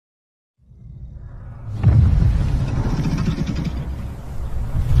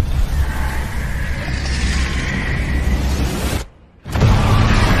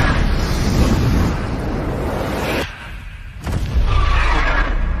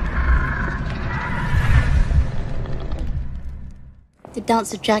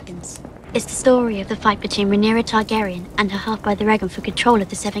Dance of Dragons. It's the story of the fight between Rhaenyra Targaryen and her half-brother Aegon for control of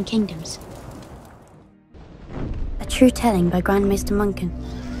the Seven Kingdoms. A true telling by Grandmaster Munkin,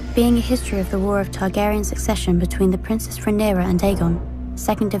 being a history of the war of Targaryen succession between the Princess Rhaenyra and Aegon,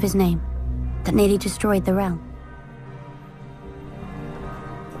 second of his name, that nearly destroyed the realm.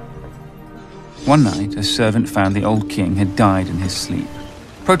 One night, a servant found the old king had died in his sleep.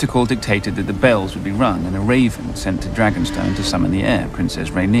 Protocol dictated that the bells would be rung and a raven sent to Dragonstone to summon the heir, Princess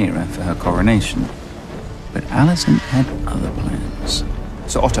Rhaenyra, for her coronation. But Alicent had other plans.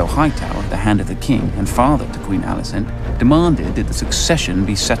 Sir Otto Hightower, the Hand of the King and father to Queen Alicent, demanded that the succession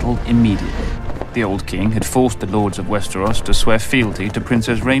be settled immediately. The old king had forced the lords of Westeros to swear fealty to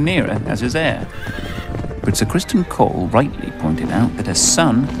Princess Rhaenyra as his heir. But Sir Criston Cole rightly pointed out that a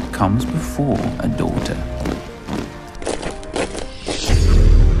son comes before a daughter.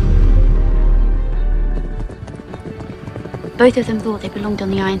 Both of them thought they belonged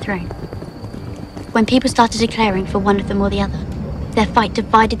on the Iron Throne. When people started declaring for one of them or the other, their fight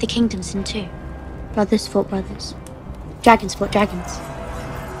divided the kingdoms in two. Brothers fought brothers. Dragons fought dragons.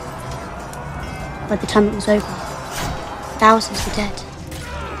 By the time it was over, thousands were dead.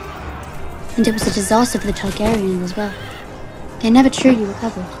 And it was a disaster for the Targaryens as well. They never truly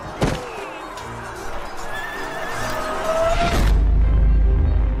recovered.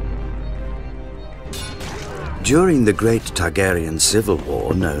 During the Great Targaryen Civil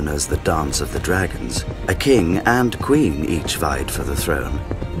War, known as the Dance of the Dragons, a king and queen each vied for the throne,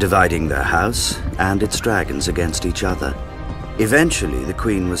 dividing their house and its dragons against each other. Eventually, the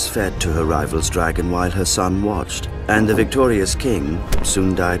queen was fed to her rival's dragon while her son watched, and the victorious king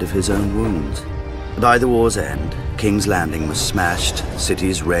soon died of his own wounds. By the war's end, King's Landing was smashed,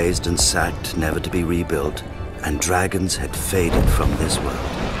 cities razed and sacked, never to be rebuilt, and dragons had faded from this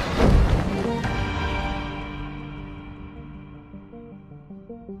world.